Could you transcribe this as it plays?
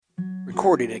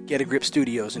Recorded at Get a Grip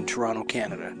Studios in Toronto,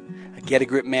 Canada. A Get a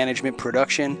Grip management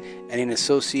production and in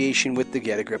association with the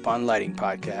Get a Grip on Lighting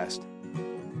podcast.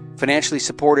 Financially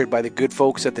supported by the good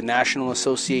folks at the National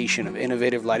Association of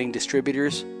Innovative Lighting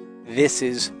Distributors, this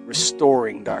is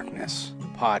Restoring Darkness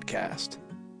podcast.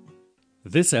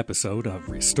 This episode of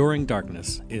Restoring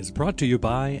Darkness is brought to you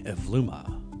by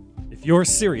Evluma. If you're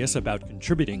serious about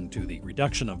contributing to the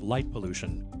reduction of light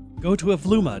pollution, go to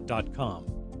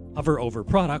evluma.com, hover over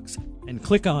products, and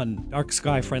click on Dark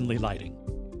Sky Friendly Lighting.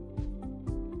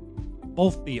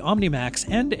 Both the OmniMax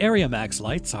and AreaMax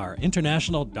lights are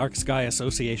International Dark Sky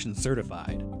Association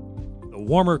certified. The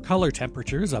warmer color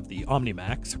temperatures of the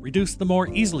OmniMax reduce the more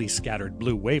easily scattered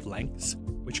blue wavelengths,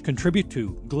 which contribute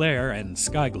to glare and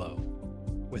sky glow.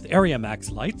 With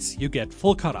AreaMax lights, you get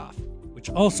full cutoff, which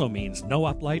also means no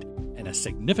uplight and a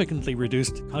significantly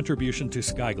reduced contribution to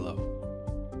sky glow.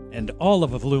 And all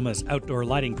of Evluma's outdoor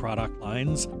lighting product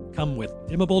lines come with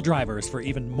dimmable drivers for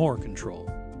even more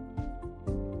control.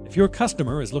 If your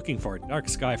customer is looking for dark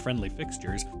sky-friendly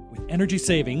fixtures with energy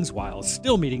savings while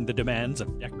still meeting the demands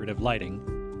of decorative lighting,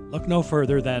 look no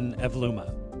further than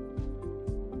Evluma.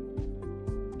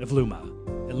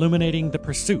 Evluma, illuminating the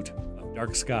pursuit of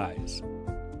dark skies.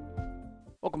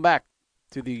 Welcome back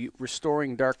to the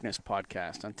Restoring Darkness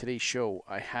podcast. On today's show,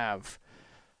 I have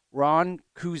Ron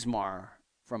Kuzmar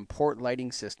from Port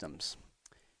Lighting Systems.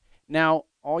 Now,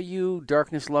 all you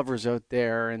darkness lovers out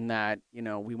there, and that,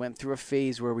 we went through a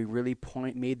phase where we really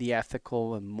made the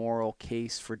ethical and moral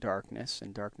case for darkness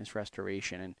and darkness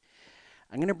restoration. And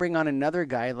I'm going to bring on another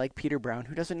guy like Peter Brown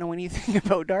who doesn't know anything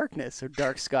about darkness or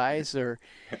dark skies or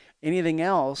anything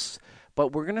else,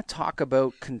 but we're going to talk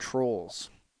about controls.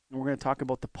 And we're going to talk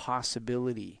about the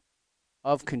possibility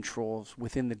of controls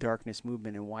within the darkness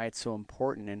movement and why it's so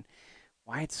important and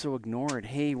why it's so ignored.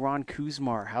 Hey, Ron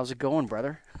Kuzmar, how's it going,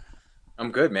 brother?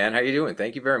 I'm good, man. How you doing?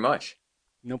 Thank you very much.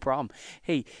 No problem.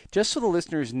 Hey, just so the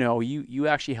listeners know, you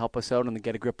actually help us out on the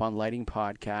Get a Grip on Lighting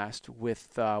podcast with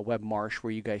Webb Marsh,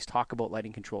 where you guys talk about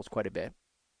lighting controls quite a bit.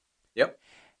 Yep.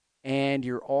 And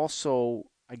you're also,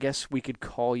 I guess we could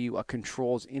call you a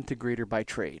controls integrator by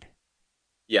trade.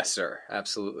 Yes, sir.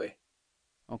 Absolutely.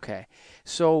 Okay.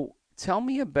 So tell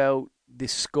me about the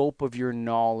scope of your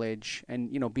knowledge and,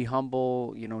 be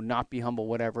humble, not be humble,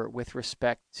 whatever, with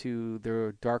respect to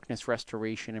the darkness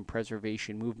restoration and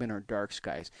preservation movement or dark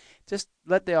skies. Just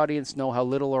let the audience know how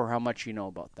little or how much you know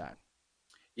about that.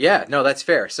 Yeah, no, that's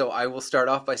fair. So I will start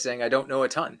off by saying I don't know a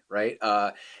ton, right?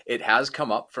 It has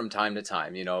come up from time to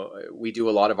time. We do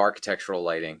a lot of architectural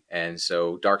lighting. And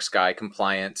so dark sky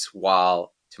compliance,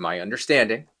 while to my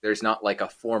understanding, there's not like a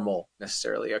formal,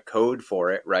 necessarily a code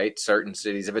for it, right? Certain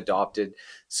cities have adopted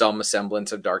some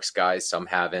semblance of dark skies, some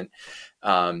haven't.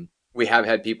 We have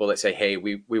had people that say, hey,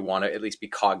 we want to at least be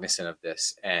cognizant of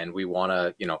this, and we want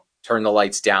to, turn the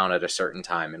lights down at a certain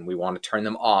time, and we want to turn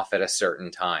them off at a certain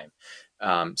time.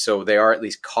 So they are at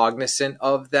least cognizant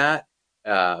of that.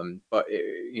 But,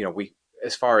 we,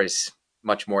 as far as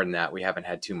much more than that, we haven't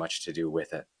had too much to do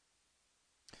with it.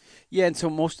 Yeah, and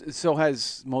so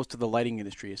has most of the lighting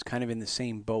industry is kind of in the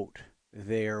same boat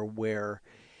there where,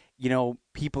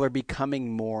 people are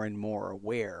becoming more and more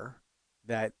aware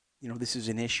that, this is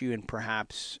an issue and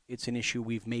perhaps it's an issue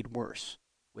we've made worse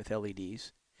with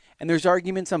LEDs. And there's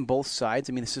arguments on both sides.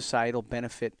 I mean, the societal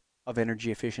benefit of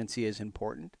energy efficiency is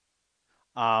important.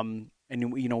 And,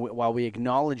 while we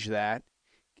acknowledge that,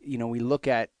 we look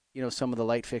at, some of the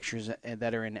light fixtures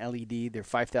that are in LED, they're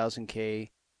 5,000K.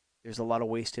 There's a lot of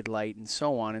wasted light and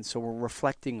so on. And so we're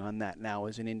reflecting on that now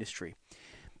as an industry.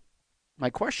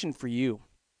 My question for you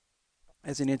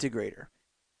as an integrator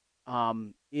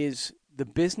is the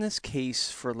business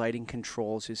case for lighting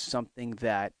controls is something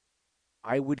that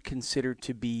I would consider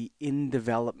to be in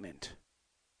development.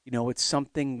 It's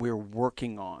something we're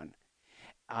working on.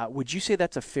 Would you say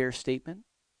that's a fair statement?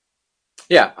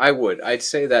 Yeah, I would. I'd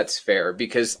say that's fair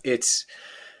because it's...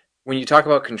 When you talk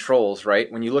about controls,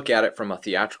 right, when you look at it from a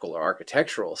theatrical or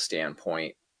architectural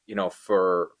standpoint,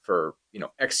 for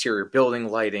exterior building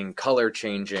lighting, color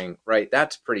changing, right,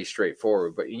 that's pretty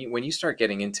straightforward. But when you start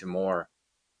getting into more,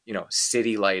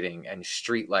 city lighting and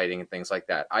street lighting and things like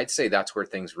that, I'd say that's where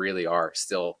things really are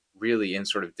still really in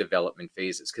sort of development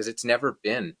phases because it's never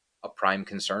been a prime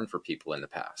concern for people in the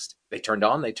past. They turned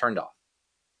on, they turned off.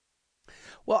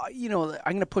 Well, I'm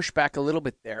going to push back a little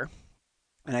bit there.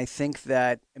 And I think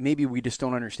that maybe we just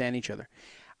don't understand each other.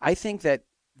 I think that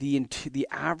the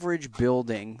average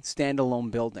building, standalone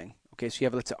building, okay, so you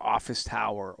have, let's say, office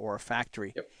tower or a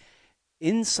factory. Yep.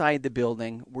 Inside the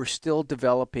building, we're still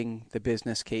developing the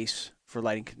business case for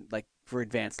lighting, like for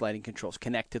advanced lighting controls,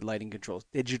 connected lighting controls,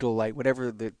 digital light,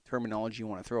 whatever the terminology you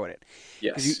want to throw at it.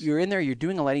 Because Yes. you're in there, you're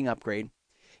doing a lighting upgrade,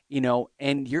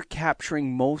 and you're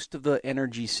capturing most of the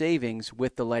energy savings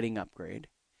with the lighting upgrade.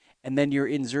 And then you're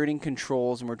inserting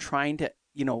controls, and we're trying to,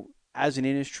 as an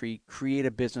industry, create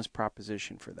a business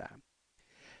proposition for that.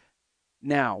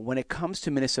 Now, when it comes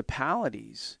to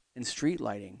municipalities and street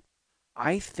lighting,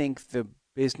 I think the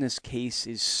business case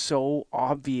is so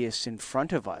obvious in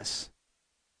front of us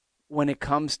when it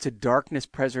comes to darkness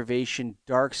preservation,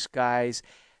 dark skies,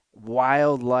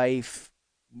 wildlife,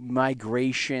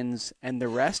 migrations, and the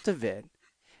rest of it.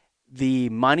 The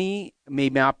money may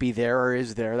not be there or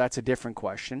is there, that's a different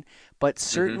question, but Hmm.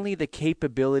 certainly the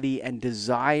capability and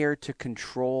desire to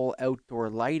control outdoor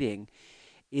lighting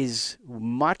is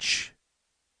much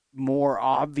more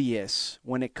obvious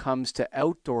when it comes to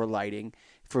outdoor lighting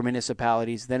for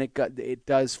municipalities than it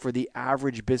does for the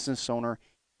average business owner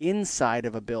inside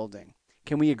of a building.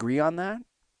 Can we agree on that?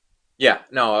 Yeah,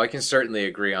 no, I can certainly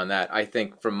agree on that. I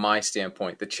think from my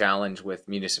standpoint, the challenge with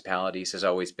municipalities has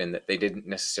always been that they didn't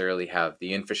necessarily have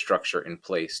the infrastructure in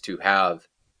place to have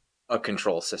a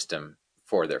control system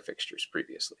for their fixtures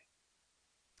previously.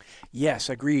 Yes,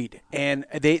 agreed. And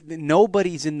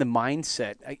nobody's in the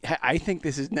mindset. I think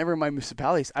this is never my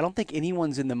municipalities. I don't think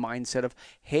anyone's in the mindset of,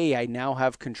 hey, I now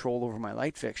have control over my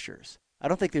light fixtures. I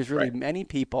don't think there's really Right. many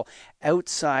people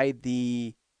outside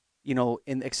the,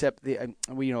 in except the,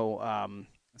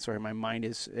 sorry, my mind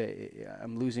is,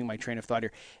 I'm losing my train of thought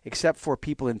here. Except for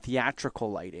people in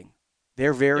theatrical lighting,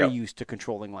 they're very Yep. used to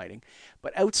controlling lighting.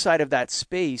 But outside of that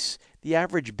space, the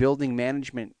average building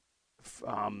management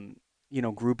um,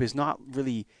 group is not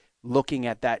really looking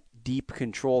at that deep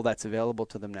control that's available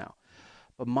to them now.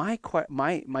 But my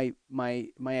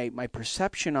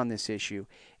perception on this issue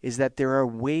is that there are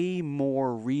way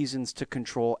more reasons to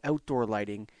control outdoor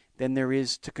lighting than there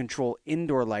is to control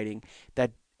indoor lighting,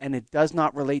 and it does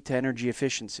not relate to energy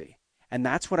efficiency. And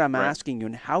that's what I'm Right. asking you.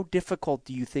 And how difficult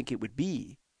do you think it would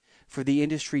be for the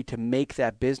industry to make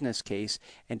that business case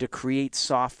and to create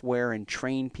software and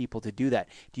train people to do that?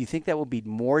 Do you think that would be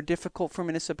more difficult for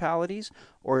municipalities,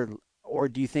 or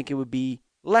do you think it would be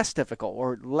less difficult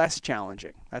or less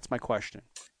challenging? That's my question.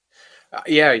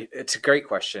 Yeah, it's a great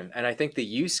question. And I think the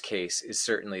use case is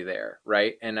certainly there,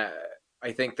 right? And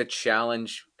I think the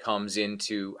challenge comes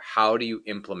into how do you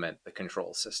implement the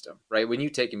control system, right? When you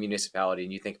take a municipality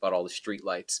and you think about all the street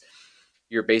lights,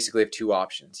 you basically have two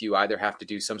options. You either have to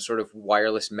do some sort of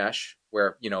wireless mesh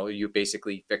where, you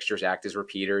basically fixtures act as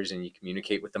repeaters and you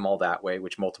communicate with them all that way,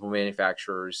 which multiple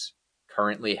manufacturers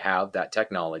currently have that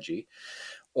technology,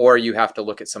 or you have to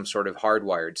look at some sort of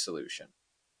hardwired solution.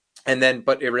 And then,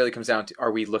 but it really comes down to,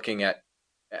 are we looking at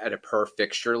a per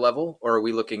fixture level, or are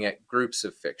we looking at groups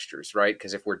of fixtures, right?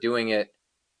 Because if we're doing it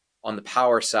on the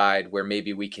power side where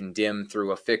maybe we can dim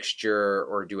through a fixture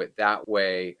or do it that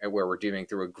way, where we're dimming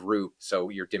through a group, so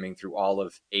you're dimming through all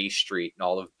of A Street and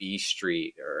all of B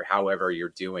Street, or however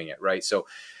you're doing it, right? So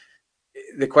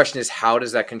the question is, how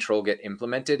does that control get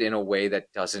implemented in a way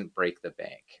that doesn't break the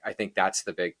bank? I think that's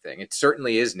the big thing. It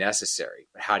certainly is necessary,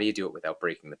 but how do you do it without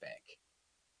breaking the bank?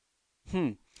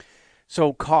 Hmm.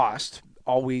 So cost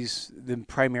always the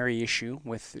primary issue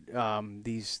with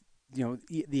these.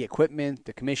 The equipment,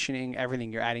 the commissioning,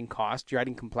 everything. You're adding cost. You're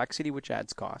adding complexity, which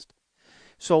adds cost.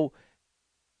 So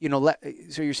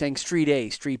so you're saying street A,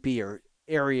 street B, or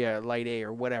area light A,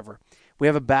 or whatever. We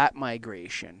have a bat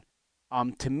migration.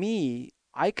 To me,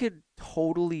 I could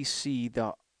totally see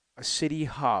a city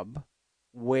hub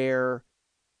where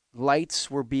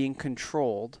lights were being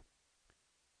controlled,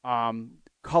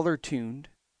 color tuned,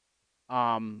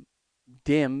 um,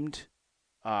 dimmed,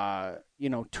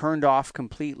 turned off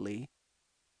completely.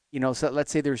 So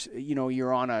let's say there's,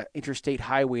 you're on a interstate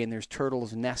highway and there's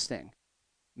turtles nesting.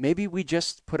 Maybe we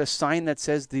just put a sign that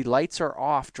says the lights are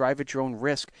off, drive at your own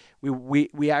risk.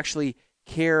 We actually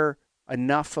care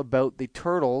enough about the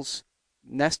turtles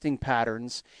nesting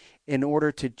patterns in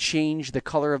order to change the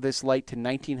color of this light to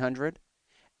 1900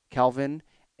 Kelvin,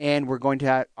 and we're going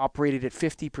to operate it at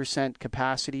 50%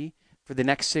 capacity for the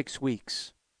next 6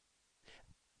 weeks.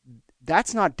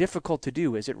 That's not difficult to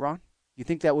do, is it, Ron? You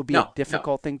think that would be a No, no.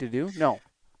 difficult thing to do? No.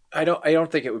 I don't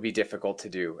think it would be difficult to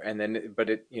do. And then, but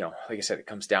it, like I said, it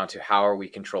comes down to how are we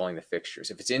controlling the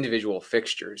fixtures? If it's individual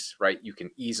fixtures, right, you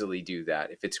can easily do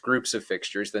that. If it's groups of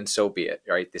fixtures, then so be it,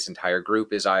 right? This entire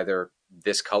group is either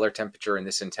this color temperature and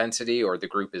this intensity, or the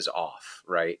group is off,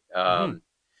 right? Mm-hmm.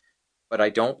 But I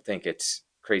don't think it's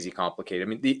crazy complicated. I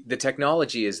mean, the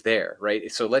technology is there,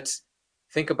 right? So let's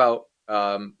think about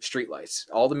streetlights.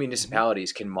 All the Mm-hmm.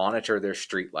 municipalities can monitor their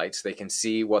streetlights. They can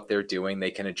see what they're doing.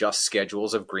 They can adjust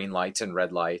schedules of green lights and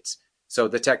red lights. So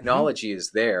the Hmm. technology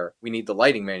is there. We need the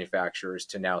lighting manufacturers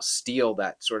to now steal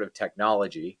that sort of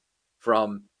technology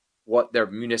from what their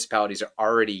municipalities are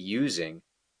already using.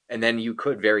 And then you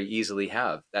could very easily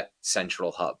have that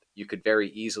central hub. You could very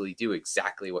easily do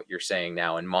exactly what you're saying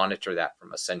now and monitor that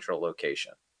from a central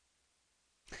location.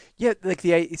 Yeah, like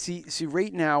see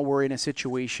right now we're in a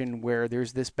situation where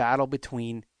there's this battle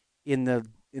between in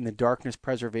the darkness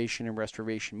preservation and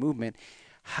restoration movement.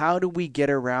 How do we get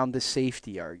around the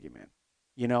safety argument?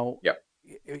 You know, Yep.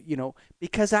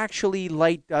 because actually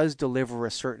light does deliver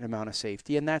a certain amount of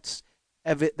safety, and that's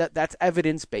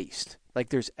evidence based. Like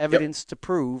there's Yep. evidence to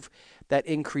prove that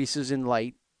increases in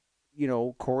light,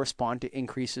 correspond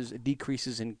to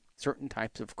decreases in certain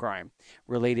types of crime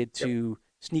related Yep. to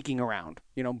sneaking around,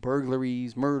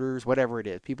 burglaries, murders, whatever it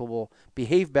is. People will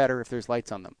behave better if there's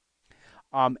lights on them.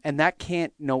 And that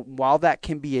can't, while that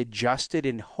can be adjusted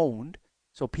and honed,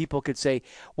 so people could say,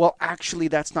 well, actually,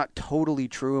 that's not totally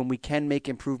true, and we can make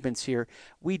improvements here.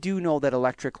 We do know that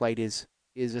electric light is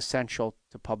essential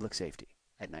to public safety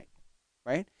at night,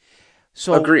 right?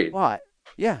 So, Agreed.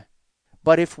 yeah,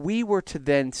 but if we were to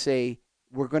then say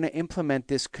we're going to implement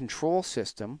this control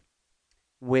system,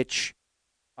 which,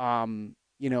 um,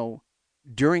 you know,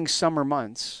 during summer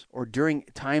months or during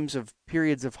times of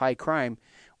periods of high crime,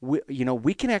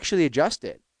 we can actually adjust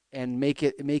it and make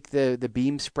the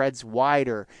beam spreads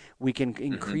wider. We can Hmm.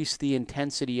 increase the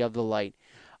intensity of the light.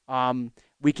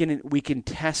 We can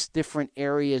test different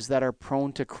areas that are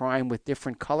prone to crime with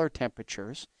different color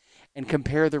temperatures and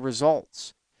compare the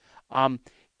results. Um,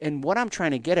 and what I'm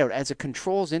trying to get out as a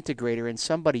controls integrator and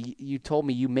somebody you told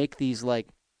me you make these like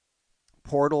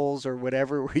portals or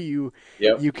whatever where you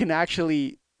Yep. you can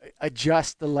actually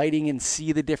adjust the lighting and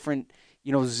see the different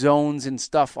zones and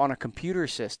stuff on a computer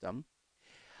system.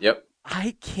 Yep.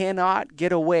 I cannot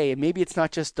get away, and maybe it's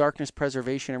not just darkness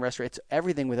preservation and restoration, it's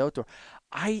everything with outdoor.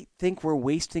 I think we're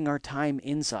wasting our time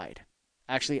inside.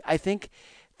 Actually, I think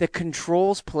the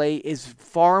controls play is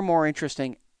far more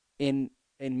interesting in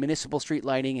municipal street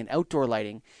lighting and outdoor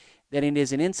lighting than it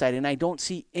is in inside, and I don't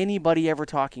see anybody ever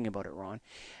talking about it, Ron.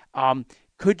 um,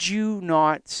 could you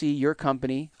not see your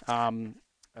company, I'm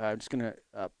just going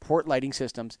to Port Lighting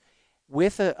Systems,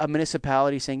 with a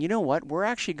municipality saying, you know what, we're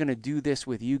actually going to do this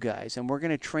with you guys, and we're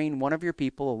going to train one of your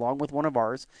people along with one of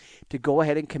ours to go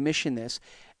ahead and commission this,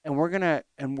 and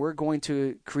we're going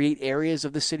to create areas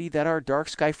of the city that are dark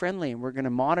sky friendly, and we're going to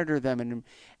monitor them,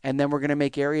 and then we're going to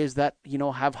make areas that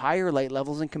have higher light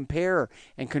levels and compare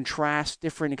and contrast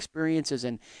different experiences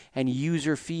and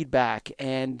user feedback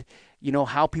and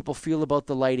how people feel about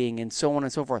the lighting and so on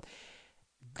and so forth.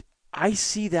 I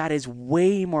see that as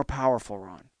way more powerful,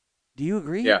 Ron. Do you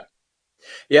agree? Yeah.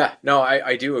 Yeah, no,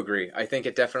 I do agree. I think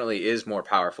it definitely is more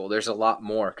powerful. There's a lot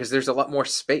more because there's a lot more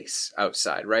space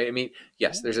outside, right? I mean,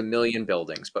 yes, Yeah. there's a million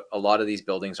buildings, but a lot of these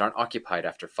buildings aren't occupied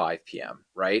after 5 p.m.,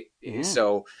 right? Mm-hmm.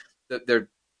 So the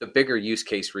bigger use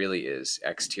case really is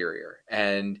exterior.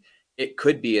 And it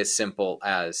could be as simple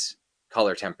as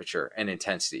color temperature and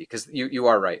intensity because you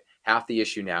are right. Half the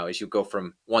issue now is you go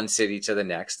from one city to the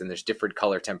next and there's different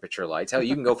color temperature lights. Hell,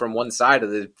 you can go from one side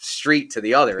of the street to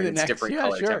the other To and the it's next, different yeah,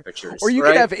 color sure. Or temperatures, you could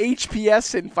right? have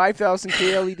HPS and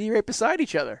 5,000K LED right beside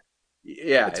each other.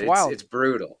 Yeah, It's wild. it's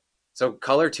brutal. So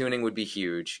color tuning would be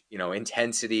huge,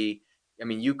 intensity. I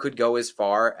mean, you could go as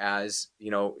far as,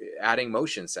 adding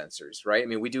motion sensors, right? I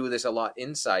mean, we do this a lot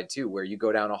inside too, where you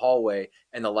go down a hallway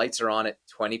and the lights are on at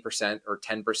 20% or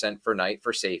 10% for night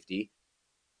for safety.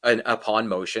 And upon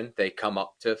motion, they come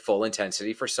up to full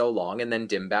intensity for so long and then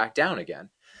dim back down again.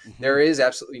 Mm-hmm. There is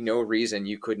absolutely no reason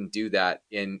you couldn't do that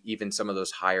in even some of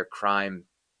those higher crime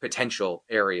potential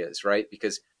areas, right?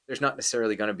 Because there's not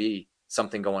necessarily going to be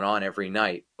something going on every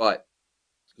night, but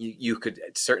you could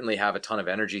certainly have a ton of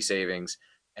energy savings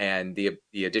and the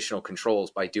additional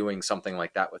controls by doing something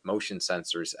like that with motion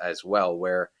sensors as well,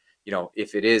 where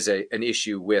if it is an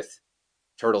issue with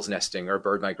turtles nesting or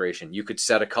bird migration, you could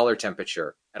set a color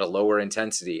temperature at a lower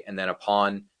intensity, and then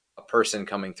upon a person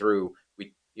coming through,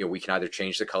 we can either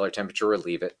change the color temperature or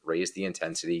leave it, raise the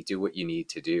intensity, do what you need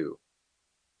to do.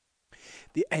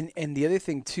 And the other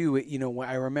thing too,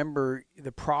 I remember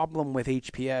the problem with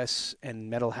HPS and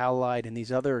metal halide and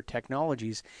these other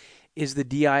technologies is the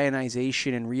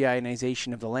deionization and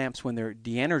reionization of the lamps when they're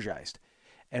de-energized.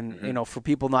 And Hmm. for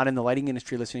people not in the lighting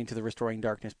industry listening to the Restoring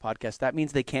Darkness podcast, that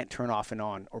means they can't turn off and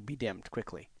on or be dimmed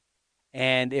quickly.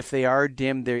 And if they are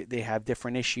dimmed, they have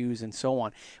different issues and so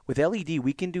on. With LED,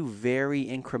 we can do very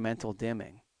incremental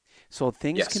dimming. So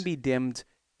things can Yes. be dimmed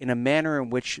in a manner in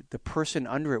which the person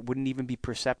under it wouldn't even be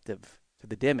perceptive to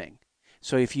the dimming.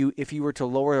 So if you were to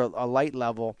lower a light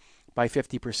level by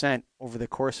 50% over the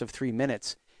course of 3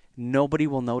 minutes, nobody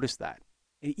will notice that.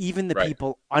 Even the Right.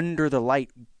 people under the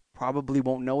light probably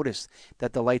won't notice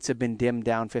that the lights have been dimmed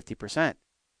down 50%.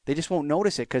 They just won't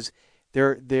notice it because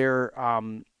their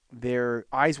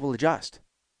eyes will adjust.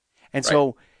 And Right.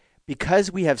 so,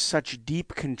 because we have such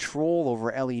deep control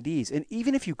over LEDs, and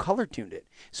even if you color tuned it,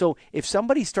 so if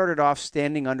somebody started off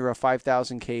standing under a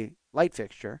 5000K light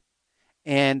fixture,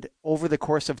 and over the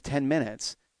course of 10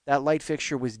 minutes, that light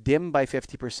fixture was dimmed by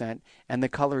 50%, and the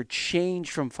color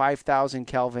changed from 5000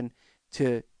 Kelvin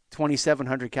to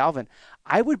 2700 Kelvin,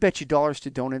 I would bet you dollars to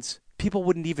donuts, people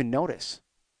wouldn't even notice.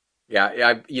 Yeah,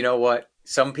 yeah. You know what?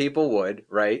 Some people would,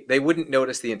 right? They wouldn't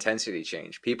notice the intensity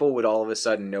change. People would all of a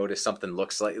sudden notice something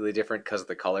looks slightly different because of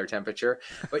the color temperature.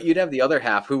 But you'd have the other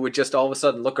half who would just all of a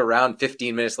sudden look around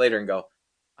 15 minutes later and go,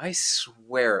 "I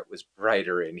swear it was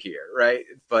brighter in here," right?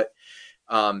 But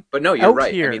no, you're Out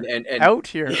right. I mean, here, and out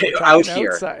here, we're out talking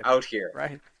here, outside, out here.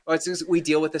 right? Well, it's just, we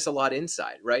deal with this a lot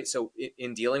inside, right? So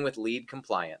in dealing with LEED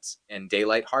compliance and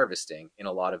daylight harvesting in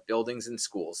a lot of buildings and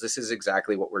schools, this is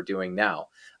exactly what we're doing now.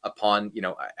 Upon,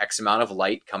 X amount of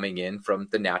light coming in from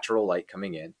the natural light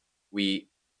coming in, we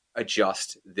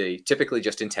adjust the typically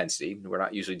just intensity. We're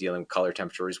not usually dealing with color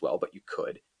temperature as well, but you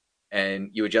could. And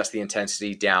you adjust the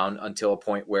intensity down until a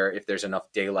point where if there's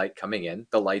enough daylight coming in,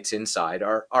 the lights inside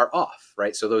are off,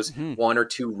 right? So those Mm-hmm. one or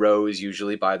two rows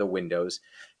usually by the windows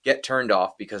get turned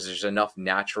off because there's enough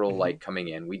natural Mm-hmm. light coming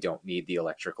in. We don't need the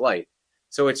electric light.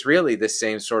 So it's really the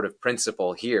same sort of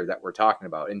principle here that we're talking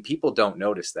about. And people don't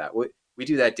notice that. We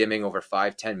do that dimming over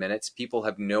 5-10 minutes. People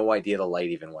have no idea the light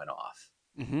even went off.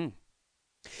 Mm-hmm.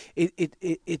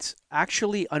 It's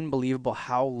actually unbelievable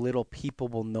how little people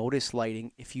will notice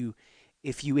lighting if you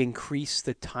increase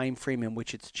the time frame in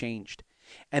which it's changed.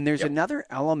 And there's Yep. another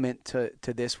element to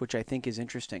this which I think is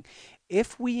interesting.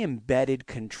 If we embedded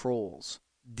controls,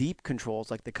 deep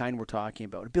controls like the kind we're talking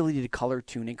about, ability to color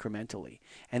tune incrementally,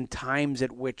 and times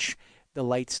at which the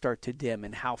lights start to dim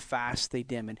and how fast they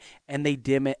dim and they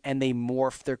dim it and they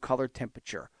morph their color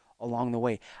temperature along the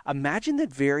way. Imagine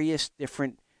that various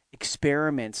different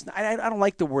experiments. I don't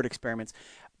like the word experiments,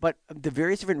 but the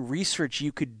various different research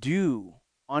you could do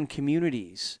on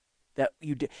communities that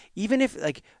you do, even if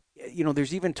like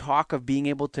there's even talk of being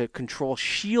able to control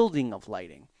shielding of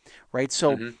lighting, right?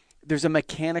 So Mm-hmm. there's a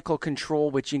mechanical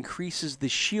control which increases the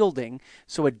shielding,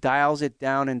 so it dials it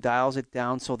down and dials it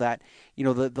down so that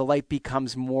the light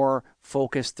becomes more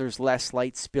focused. There's less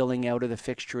light spilling out of the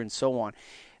fixture and so on.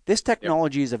 This Yep.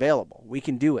 technology is available. We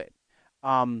can do it.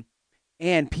 Um,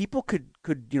 and people could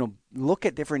look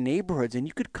at different neighborhoods and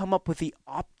you could come up with the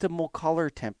optimal color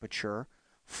temperature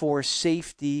for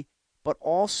safety, but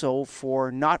also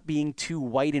for not being too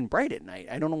white and bright at night.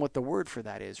 I don't know what the word for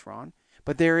that is, Ron,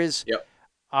 but there is Yep.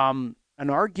 an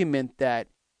argument that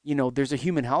there's a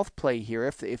human health play here.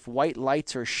 If white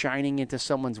lights are shining into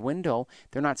someone's window,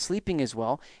 they're not sleeping as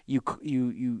well. You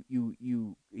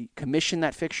commission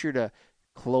that fixture to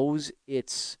close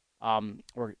its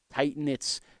or tighten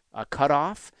its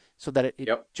cutoff so that it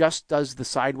Yep. just does the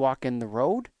sidewalk and the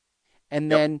road, and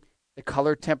Yep. then the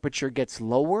color temperature gets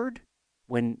lowered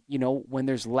when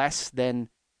there's less than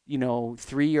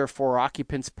 3 or 4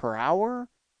 occupants per hour,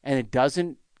 and it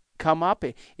doesn't come up.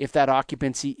 If that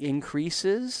occupancy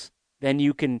increases, then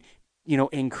you can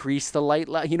increase the light.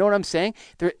 You know what I'm saying?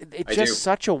 It's I just do.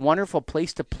 such a wonderful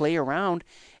place to play around,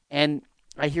 and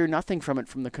I hear nothing from it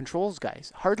from the controls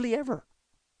guys. Hardly ever.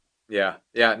 Yeah,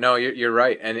 yeah, no, you're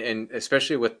right, and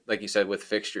especially with, like you said, with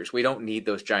fixtures, we don't need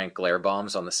those giant glare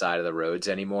bombs on the side of the roads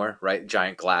anymore, right?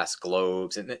 Giant glass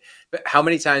globes, but how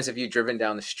many times have you driven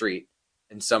down the street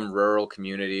in some rural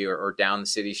community or down the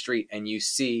city street and you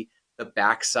see the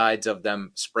backsides of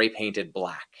them spray painted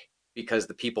black because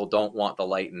the people don't want the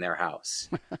light in their house,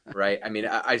 right? I mean,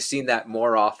 I've seen that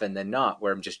more often than not,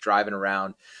 where I'm just driving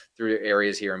around through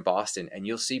areas here in Boston, and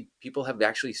you'll see people have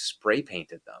actually spray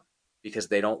painted them because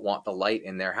they don't want the light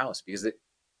in their house. Because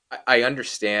I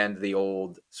understand the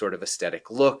old sort of aesthetic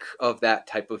look of that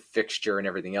type of fixture and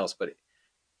everything else, but it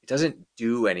doesn't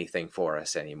do anything for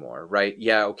us anymore, right?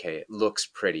 Yeah, okay, it looks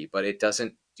pretty, but it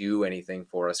doesn't do anything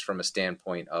for us from a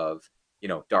standpoint of,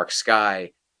 dark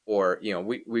sky, or,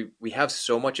 we have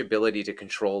so much ability to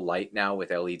control light now with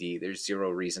LED. There's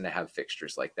zero reason to have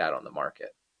fixtures like that on the market.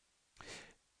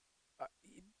 Uh,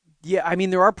 Yeah, I mean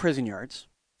there are prison yards,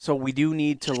 so we do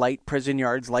need to light prison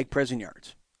yards like prison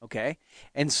yards. Okay,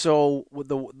 and so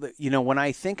with when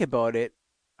I think about it,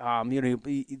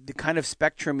 the kind of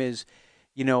spectrum is,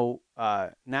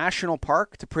 national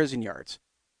park to prison yards.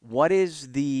 What is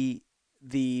the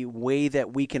way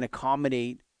that we can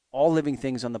accommodate all living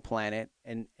things on the planet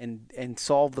and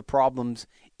solve the problems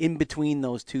in between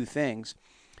those two things?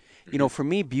 Hmm. For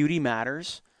me, beauty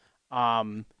matters.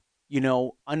 Um,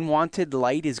 unwanted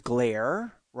light is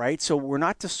glare, right? So we're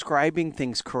not describing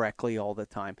things correctly all the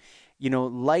time.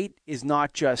 Light is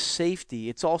not just safety,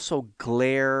 it's also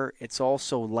glare, it's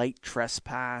also light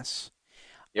trespass.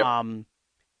 Yep. Um,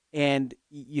 and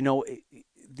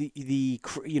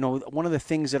one of the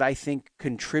things that I think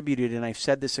contributed, and I've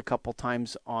said this a couple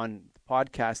times on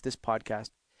this podcast,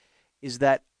 is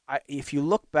that if you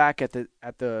look back at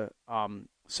the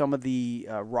some of the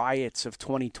riots of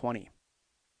 2020,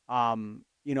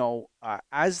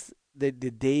 as the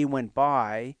day went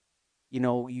by,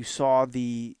 you saw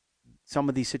some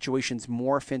of these situations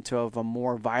morph into of a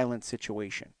more violent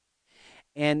situation.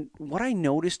 And what I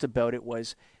noticed about it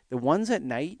was the ones at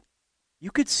night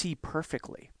you could see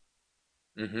perfectly.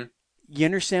 Hmm. You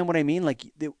understand what I mean?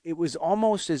 Like it was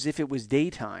almost as if it was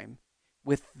daytime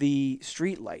with the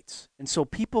street lights, and so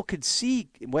people could see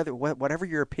whatever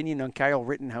your opinion on Kyle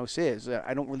Rittenhouse is.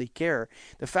 I don't really care.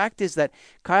 The fact is that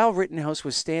Kyle Rittenhouse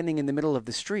was standing in the middle of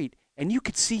the street, and you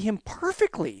could see him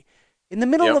perfectly in the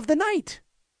middle Yep. of the night.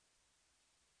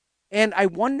 And I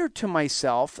wondered to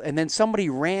myself, and then somebody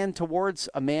ran towards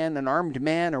an armed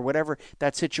man, or whatever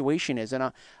that situation is.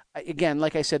 And again,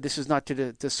 like I said, this is not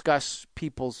to discuss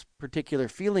people's particular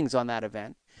feelings on that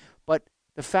event, but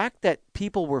the fact that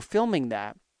people were filming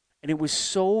that and it was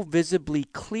so visibly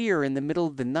clear in the middle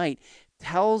of the night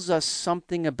tells us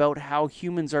something about how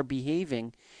humans are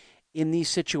behaving in these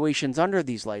situations under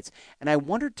these lights. And I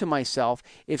wondered to myself,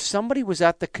 if somebody was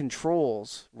at the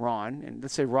controls, Ron, and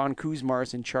let's say Ron Kuzmar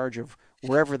is in charge of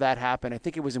wherever that happened. I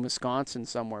think it was in Wisconsin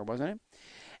somewhere, wasn't it?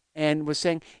 And was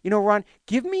saying, Ron,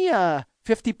 give me a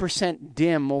 50%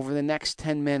 dim over the next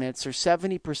 10 minutes or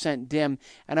 70% dim,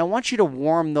 and I want you to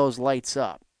warm those lights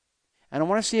up. And I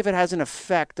want to see if it has an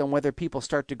effect on whether people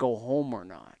start to go home or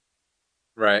not.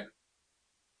 Right.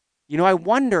 I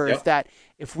wonder Yep.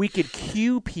 if we could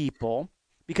cue people,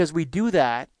 because we do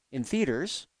that in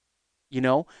theaters.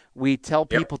 We tell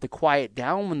Yep. people to quiet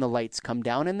down when the lights come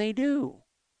down, and they do,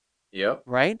 Yep.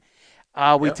 right?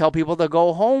 We Yep. tell people to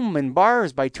go home in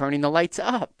bars by turning the lights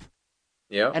up.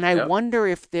 Yep. And I Yep. wonder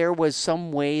if there was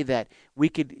some way that we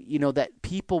could, that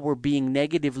people were being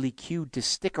negatively cued to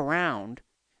stick around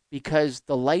because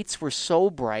the lights were so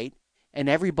bright and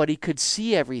everybody could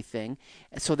see everything.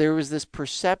 And so there was this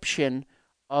perception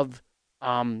of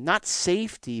not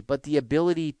safety, but the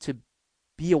ability to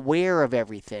be aware of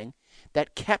everything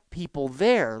that kept people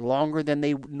there longer than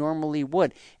they normally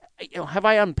would. Have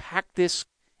I unpacked this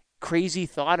crazy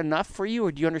thought enough for you,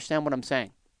 or do you understand what I'm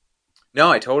saying? No,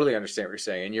 I totally understand what you're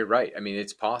saying, and you're right. I mean,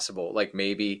 it's possible. Like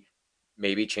maybe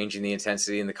changing the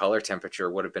intensity and the color temperature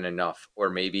would have been enough, or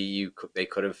maybe you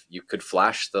could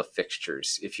flash the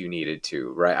fixtures if you needed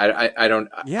to, right? I don't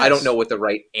know Yes. what the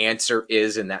right answer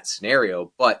is in that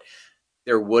scenario, but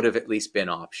there would have at least been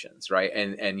options, right?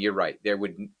 And you're right. There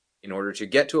would, in order to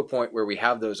get to a point where we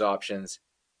have those options,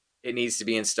 it needs to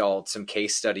be installed. Some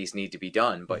case studies need to be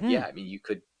done, but Hmm. yeah, I mean, you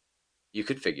could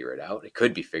figure it out. It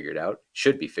could be figured out.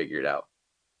 Should be figured out.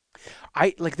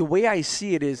 I like the way I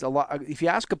see it is a lot. If you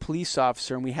ask a police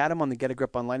officer, and we had him on the Get a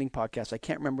Grip on Lighting podcast, I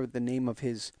can't remember the name of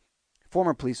his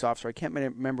former police officer. I can't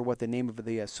remember what the name of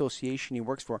the association he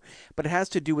works for, but it has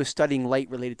to do with studying light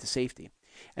related to safety.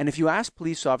 And if you ask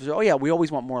police officers, oh yeah, we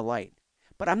always want more light,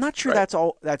 but I'm not sure Right.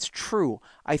 that's true.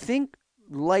 I think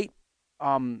light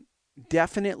um,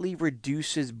 definitely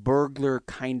reduces burglar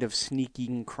kind of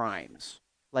sneaking crimes,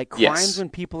 like crimes Yes. when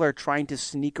people are trying to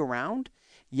sneak around.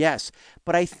 Yes,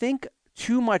 but I think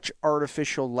too much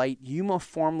artificial light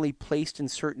uniformly placed in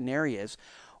certain areas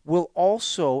will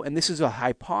also, and this is a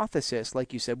hypothesis,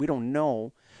 like you said, we don't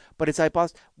know, but it's a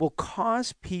hypothesis, will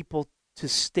cause people to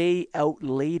stay out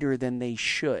later than they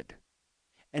should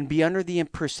and be under the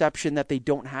perception that they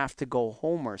don't have to go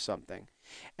home or something.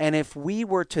 And if we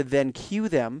were to then cue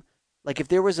them, like if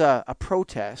there was a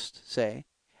protest, say,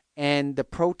 and the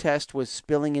protest was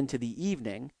spilling into the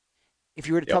evening, if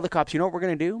you were to tell Yep. the cops, you know what we're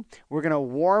going to do? We're going to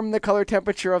warm the color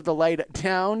temperature of the light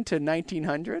down to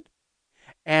 1900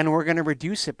 and we're going to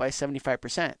reduce it by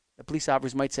 75%. The police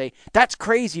officers might say, that's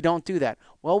crazy, don't do that.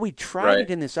 Well, we tried Right. it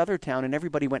in this other town and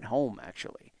everybody went home,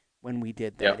 actually, when we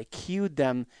did that. Yep. It cued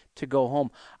them to go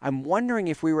home. I'm wondering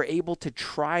if we were able to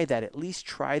try that, at least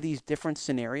try these different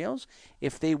scenarios,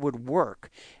 if they would work.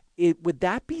 Would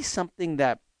that be something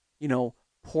that,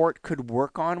 Port could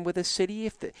work on with a city?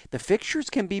 If the fixtures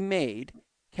can be made,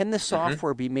 can the Hmm.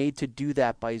 software be made to do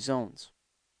that by zones?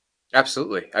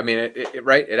 Absolutely. I mean,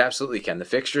 right. It absolutely can. The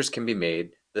fixtures can be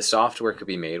made. The software could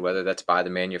be made, whether that's by the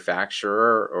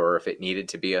manufacturer or if it needed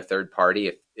to be a third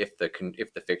party. If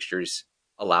the fixtures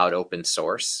allowed open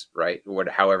source, right?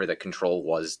 However the control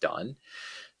was done.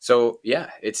 So yeah,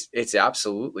 it's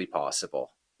absolutely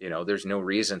possible. There's no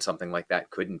reason something like that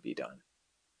couldn't be done.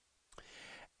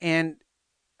 And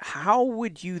how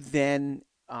would you then,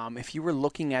 if you were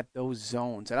looking at those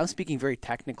zones, and I'm speaking very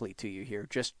technically to you here,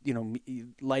 just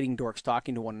lighting dorks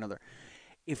talking to one another.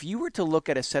 If you were to look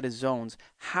at a set of zones,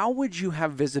 how would you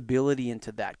have visibility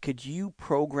into that? Could you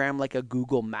program like a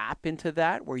Google map into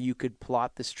that where you could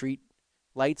plot the street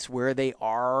lights where they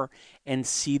are and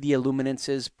see the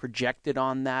illuminances projected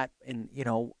on that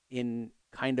in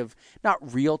kind of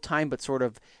not real time, but sort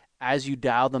of as you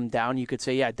dial them down, you could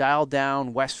say, yeah, dial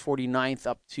down West 49th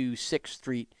up to 6th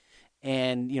Street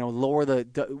and lower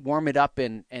warm it up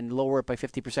and lower it by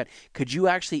 50%. Could you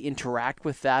actually interact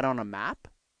with that on a map?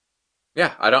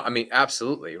 Yeah, I mean,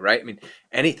 absolutely, right? I mean,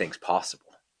 anything's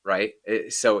possible, right?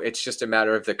 So it's just a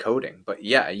matter of the coding. But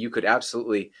yeah, you could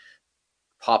absolutely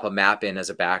pop a map in as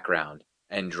a background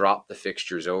and drop the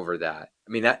fixtures over that.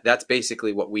 I mean, that's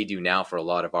basically what we do now for a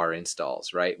lot of our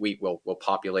installs, right? We'll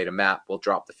populate a map, we'll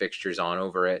drop the fixtures on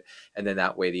over it, and then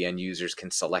that way the end users can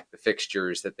select the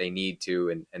fixtures that they need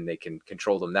to, and they can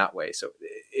control them that way. So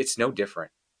it's no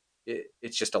different.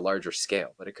 It's just a larger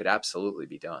scale, but it could absolutely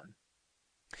be done.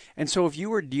 And so if you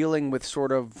were dealing with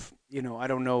sort of, I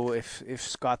don't know if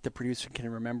Scott, the producer, can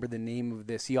remember the name of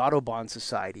this, the Autobahn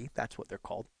Society, that's what they're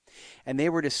called. And they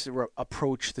were to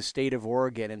approach the state of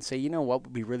Oregon and say, you know what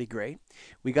would be really great?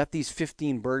 We got these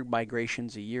 15 bird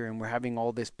migrations a year and we're having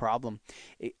all this problem.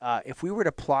 If we were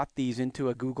to plot these into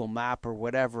a Google map or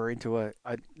whatever, into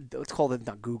let's call it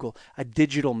not Google, a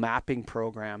digital mapping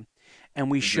program,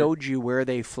 and we showed you where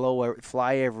they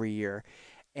fly every year,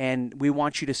 and we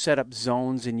want you to set up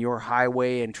zones in your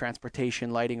highway and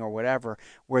transportation lighting or whatever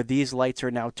where these lights are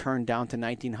now turned down to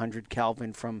 1900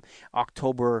 Kelvin from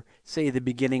October, say the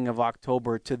beginning of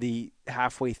October to the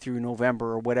halfway through November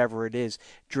or whatever it is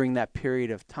during that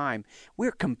period of time.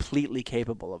 We're completely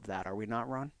capable of that, are we not,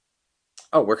 Ron?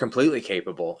 Oh, we're completely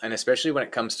capable. And especially when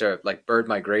it comes to like bird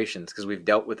migrations, because we've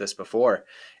dealt with this before,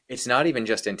 it's not even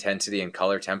just intensity and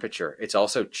color temperature. It's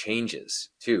also changes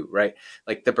too, right?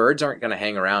 Like the birds aren't going to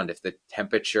hang around if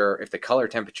the color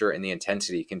temperature and the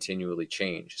intensity continually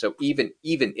change. So even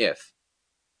if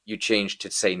you change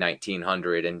to say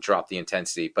 1900 and drop the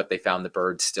intensity, but they found the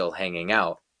birds still hanging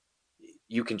out,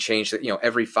 you can change that,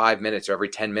 every 5 minutes or every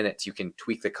 10 minutes, you can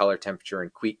tweak the color temperature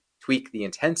and tweak the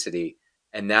intensity.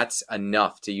 And that's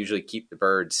enough to usually keep the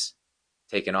birds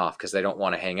taken off because they don't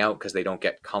want to hang out because they don't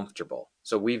get comfortable.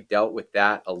 So we've dealt with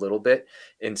that a little bit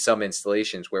in some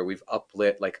installations where we've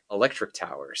uplit like electric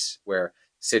towers where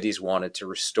cities wanted to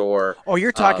restore. Oh,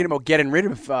 you're talking about getting rid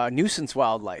of nuisance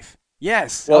wildlife.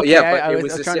 Yes. Well, okay, yeah, but I it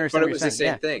was was trying to understand what you're the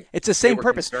saying. same thing. It's the same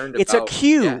purpose. It's a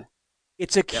cue. Yeah.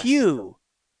 It's a cue,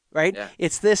 right? Yeah.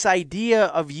 It's this idea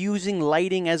of using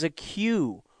lighting as a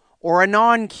cue or a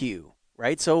non-cue,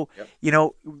 right? So,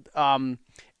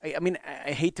 I mean,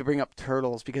 I hate to bring up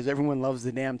turtles because everyone loves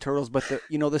the damn turtles, but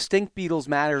the stink beetles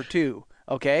matter too.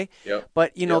 Okay. Yep.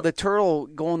 But the turtle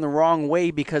going the wrong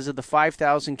way because of the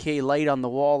 5,000 K light on the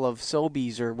wall of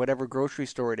Sobeys or whatever grocery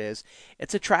store it is.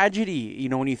 It's a tragedy,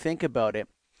 when you think about it.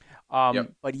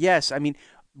 But yes, I mean,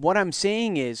 what I'm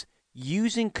saying is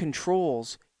using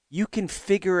controls, you can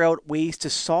figure out ways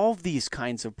to solve these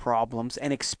kinds of problems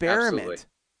and experiment. Absolutely.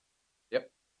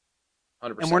 Yep.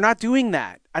 100%. And we're not doing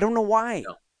that. I don't know why.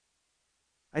 No.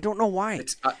 I don't know why.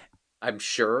 I'm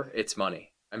sure it's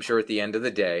money. I'm sure at the end of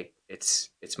the day, it's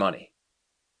money.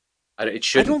 It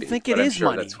shouldn't be. I don't think it is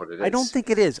money. That's what it is. I don't think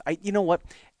it is. You know what?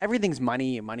 Everything's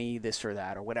money, this or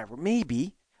that or whatever.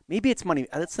 Maybe it's money.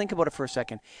 Let's think about it for a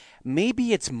second.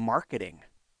 Maybe it's marketing.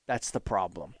 That's the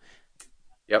problem.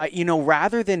 Yep.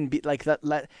 Rather than be like that.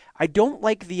 I don't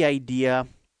like the idea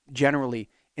generally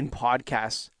in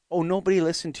podcasts. Oh, nobody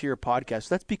listened to your podcast.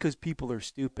 That's because people are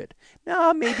stupid.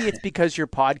 No, maybe it's because your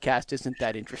podcast isn't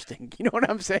that interesting. You know what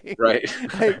I'm saying? Right.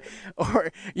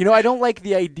 I don't like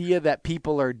the idea that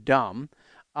people are dumb,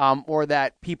 or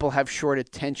that people have short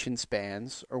attention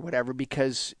spans or whatever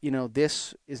because,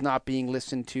 this is not being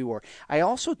listened to. Or I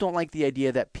also don't like the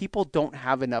idea that people don't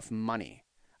have enough money.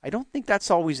 I don't think that's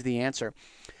always the answer.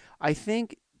 I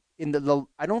think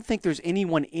I don't think there's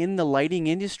anyone in the lighting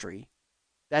industry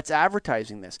that's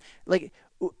advertising this. Like,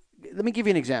 let me give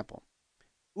you an example.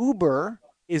 Uber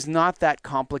is not that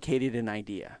complicated an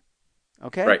idea.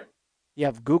 Okay? Right. You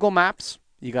have Google Maps.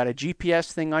 You got a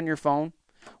GPS thing on your phone.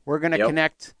 We're going to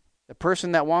connect the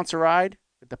person that wants a ride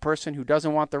with the person who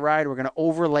doesn't want the ride. We're going to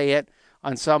overlay it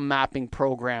on some mapping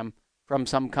program from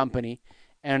some company,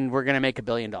 and we're going to make $1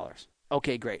 billion.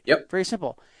 Okay, great. Yep. Very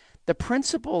simple. the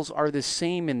principles are the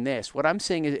same in this. What I'm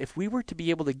saying is if we were to be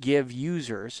able to give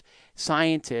users,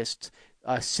 scientists,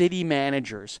 city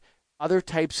managers, other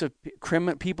types of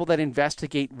people that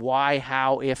investigate why,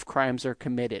 how, if crimes are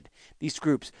committed, these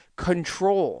groups,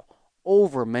 control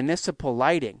over municipal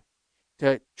lighting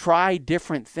to try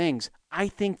different things, I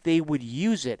think they would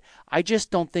use it. I just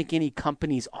don't think any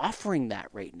company's offering that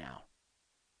right now.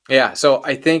 Yeah, so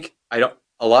I think I don't.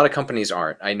 A lot of companies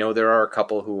aren't. I know there are a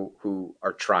couple who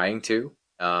are trying to,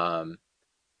 but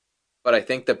I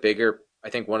think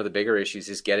one of the bigger issues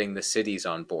is getting the cities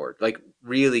on board, like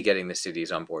really getting the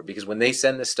cities on board. Because when they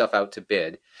send this stuff out to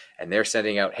bid, and they're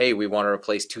sending out, hey, we want to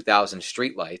replace 2,000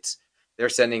 streetlights, they're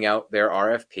sending out their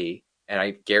RFP, and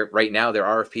I get right now their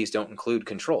RFPs don't include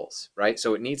controls, right?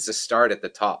 So it needs to start at the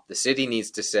top. The city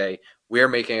needs to say, we're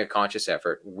making a conscious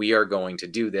effort. We are going to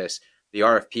do this. The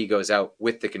RFP goes out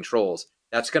with the controls.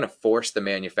 That's going to force the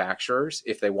manufacturers,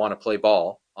 if they want to play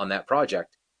ball on that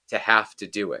project, to have to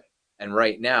do it. And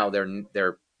right now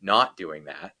they're not doing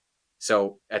that.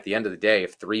 So at the end of the day,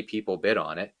 if 3 people bid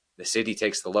on it, the city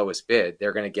takes the lowest bid,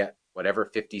 they're going to get whatever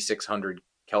 5,600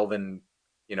 Kelvin,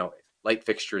 light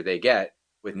fixture they get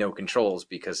with no controls,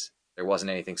 because there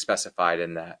wasn't anything specified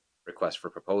in that request for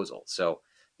proposal. So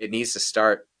it needs to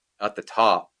start at the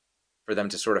top for them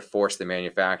to sort of force the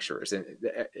manufacturers, and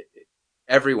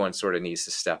everyone sort of needs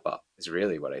to step up is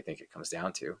really what I think it comes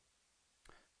down to.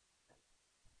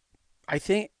 I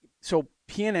think so.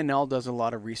 PNNL does a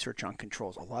lot of research on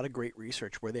controls, a lot of great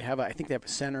research where I think they have a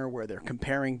center where they're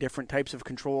comparing different types of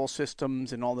control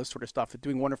systems and all this sort of stuff. They're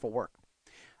doing wonderful work,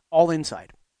 all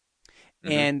inside.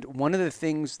 Mm-hmm. And one of the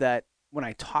things that when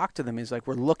I talk to them is like,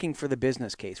 we're looking for the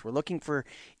business case. We're looking for,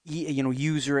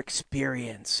 user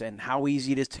experience and how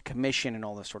easy it is to commission and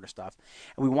all this sort of stuff.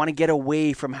 And we want to get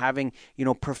away from having,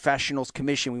 professionals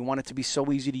commission. We want it to be so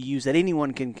easy to use that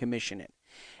anyone can commission it.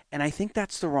 And I think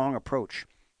that's the wrong approach.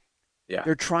 Yeah.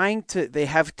 They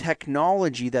have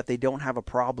technology that they don't have a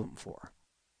problem for,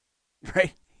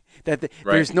 right?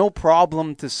 There's no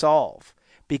problem to solve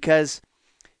because,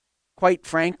 quite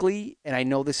frankly, and I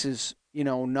know this is,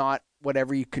 not what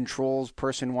every controls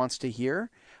person wants to hear,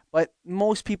 but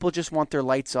most people just want their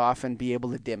lights off and be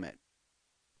able to dim it,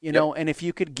 and if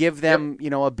you could give them,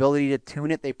 ability to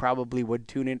tune it, they probably would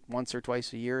tune it once or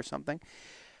twice a year or something.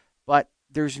 But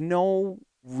there's no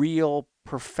real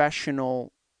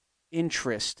professional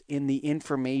interest in the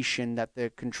information that the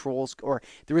controls, or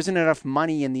there isn't enough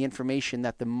money in the information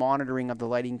that the monitoring of the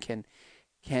lighting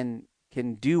can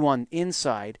do on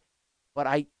inside. But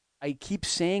I keep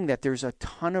saying that there's a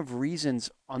ton of reasons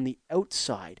on the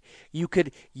outside. You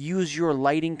could use your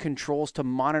lighting controls to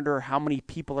monitor how many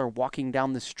people are walking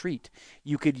down the street.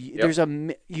 You could there's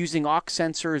using aux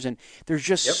sensors, and there's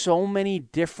just so many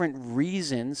different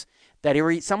reasons that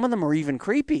some of them are even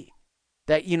creepy.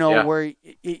 That where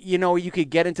you could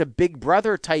get into Big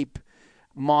Brother type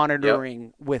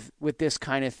monitoring with this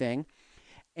kind of thing.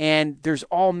 And there's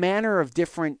all manner of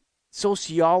different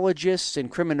sociologists and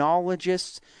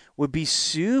criminologists would be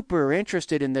super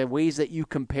interested in the ways that you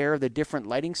compare the different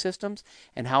lighting systems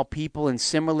and how people in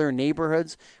similar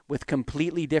neighborhoods with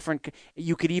completely different,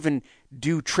 you could even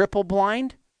do triple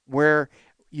blind where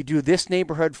you do this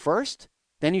neighborhood first,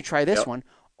 then you try this one.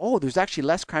 Oh, there's actually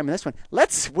less crime in this one.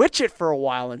 Let's switch it for a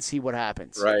while and see what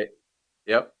happens. Right.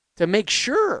 Yep. To make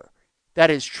sure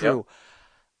that is true.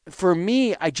 Yep. For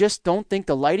me, I just don't think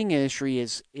the lighting industry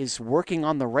is working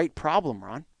on the right problem,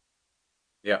 Ron.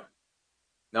 Yeah.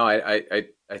 No, I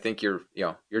think you're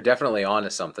definitely onto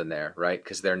something there, right?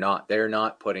 Because they're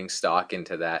not putting stock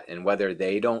into that, and whether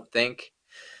they don't think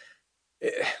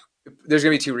there's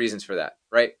going to be 2 reasons for that,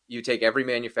 right? You take every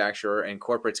manufacturer, and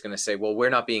corporate's going to say, well, we're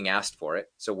not being asked for it,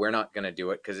 so we're not going to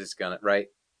do it because it's going to, right?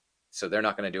 So they're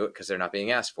not going to do it because they're not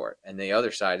being asked for it. And the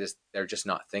other side is they're just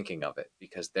not thinking of it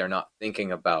because they're not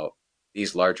thinking about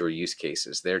these larger use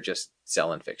cases. They're just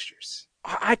selling fixtures.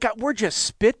 We're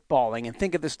just spitballing, and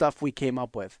think of the stuff we came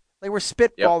up with. Like, we're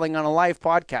spitballing on a live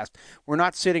podcast. We're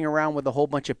not sitting around with a whole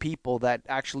bunch of people that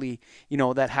actually,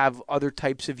 that have other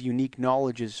types of unique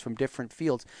knowledges from different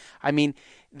fields. I mean,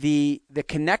 the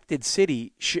connected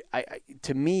city,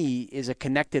 to me, is a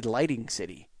connected lighting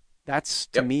city. That's,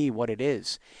 to me, what it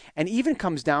is. And even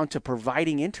comes down to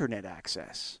providing internet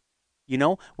access,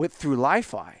 through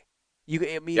Li-Fi.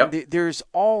 There's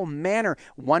all manner,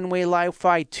 one-way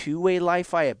Li-Fi, two-way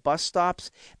Li-Fi at bus stops.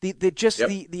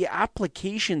 The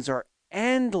applications are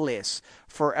endless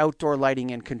for outdoor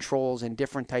lighting and controls and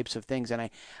different types of things. And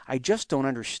I just don't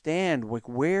understand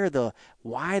why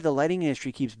the lighting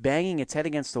industry keeps banging its head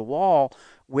against the wall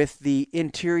with the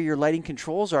interior lighting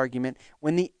controls argument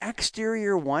when the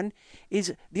exterior one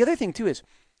is. The other thing too is,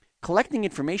 collecting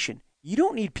information. You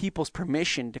don't need people's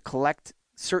permission to collect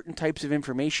certain types of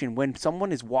information when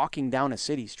someone is walking down a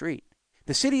city street.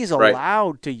 The city is Right.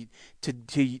 allowed to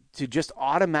just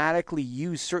automatically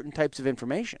use certain types of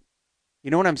information.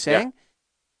 You know what I'm saying?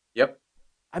 Yep.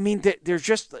 I mean, there's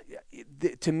just,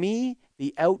 to me,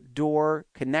 the outdoor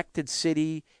connected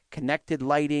city, connected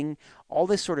lighting, all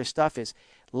this sort of stuff is,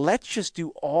 let's just do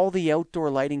all the outdoor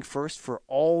lighting first for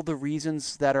all the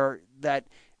reasons that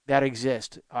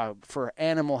exist, for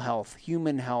animal health,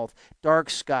 human health, dark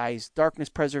skies, darkness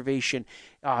preservation,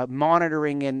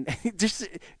 monitoring, and just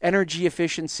energy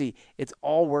efficiency. It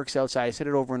all works outside. I said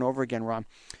it over and over again, Ron.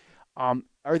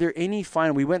 Are there any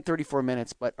final? We went 34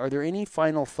 minutes, but are there any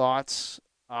final thoughts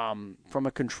from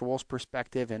a controls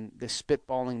perspective and the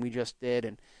spitballing we just did?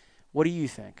 And what do you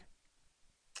think?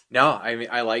 No, I mean,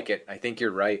 I like it. I think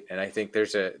you're right, and I think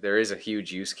there is a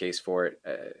huge use case for it.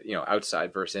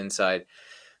 Outside versus inside.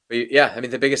 But yeah, I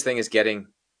mean, the biggest thing is getting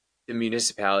the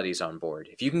municipalities on board.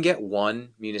 If you can get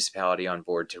one municipality on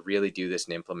board to really do this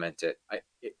and implement it,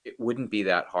 it wouldn't be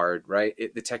that hard, right?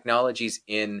 The technology's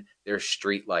in their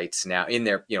street lights now, in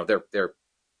their their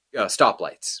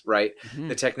stoplights, right? Mm-hmm.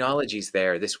 The technology's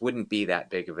there. This wouldn't be that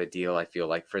big of a deal, I feel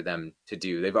like, for them to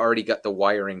do. They've already got the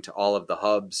wiring to all of the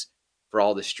hubs for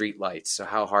all the street lights. So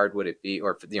how hard would it be,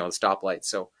 or for, the stoplights?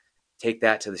 So take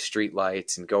that to the street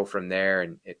lights and go from there,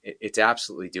 and it's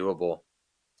absolutely doable.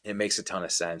 It makes a ton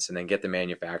of sense, and then get the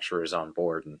manufacturers on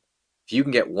board. And if you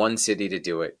can get one city to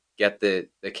do it, get the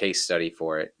case study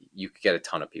for it, you could get a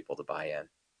ton of people to buy in.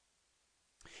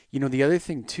 The other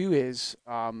thing too is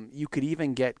you could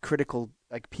even get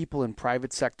people in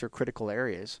private sector critical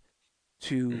areas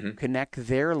to connect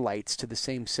their lights to the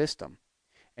same system.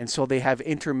 And so they have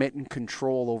intermittent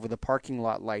control over the parking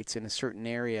lot lights in a certain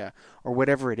area or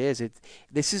whatever it is.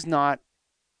 This is not.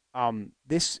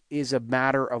 This is a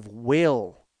matter of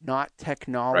will, not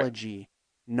technology.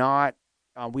 Right. Not.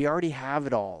 We already have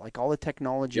it all. Like, all the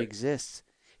technology exists.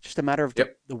 It's just a matter of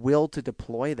the will to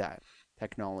deploy that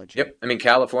technology. Yep. I mean,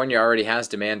 California already has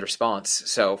demand response.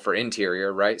 So for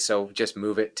interior, right? So just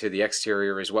move it to the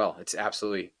exterior as well. It's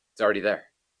already there.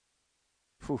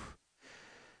 Whew.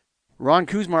 Ron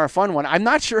Kuzma, a fun one. I'm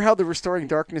not sure how the Restoring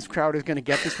Darkness crowd is going to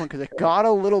get this one because it got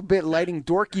a little bit lighting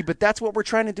dorky, but that's what we're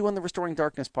trying to do on the Restoring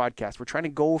Darkness podcast. We're trying to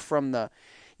go from the,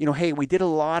 hey, we did a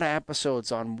lot of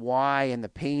episodes on why and the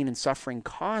pain and suffering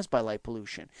caused by light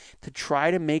pollution to try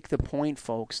to make the point,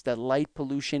 folks, that light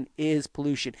pollution is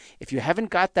pollution. If you haven't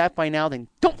got that by now, then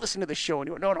don't listen to the show.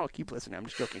 No, keep listening. I'm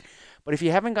just joking. But if you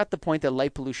haven't got the point that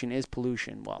light pollution is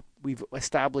pollution, well, we've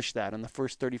established that in the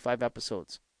first 35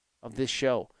 episodes of this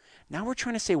show. Now we're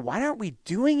trying to say, why aren't we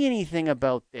doing anything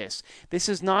about this? This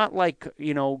is not like,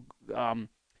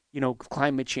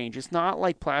 climate change. It's not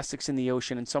like plastics in the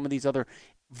ocean and some of these other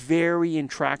very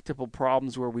intractable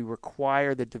problems where we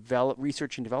require the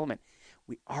research and development.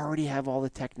 We already have all the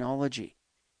technology.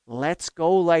 Let's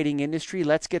go, lighting industry.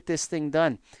 Let's get this thing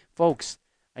done. Folks,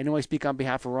 I know I speak on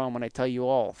behalf of Ron when I tell you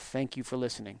all, thank you for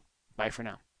listening. Bye for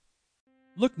now.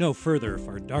 Look no further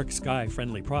for dark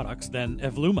sky-friendly products than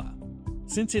Evluma.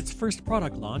 Since its first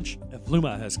product launch,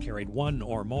 Evluma has carried one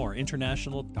or more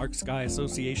International Dark Sky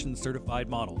Association certified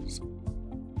models.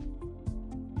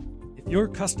 If your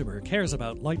customer cares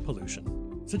about light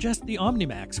pollution, suggest the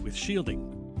OmniMax with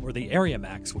shielding or the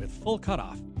AreaMax with full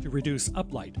cutoff to reduce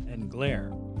uplight and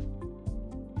glare.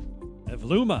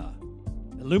 Evluma,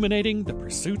 illuminating the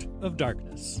pursuit of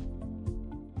darkness.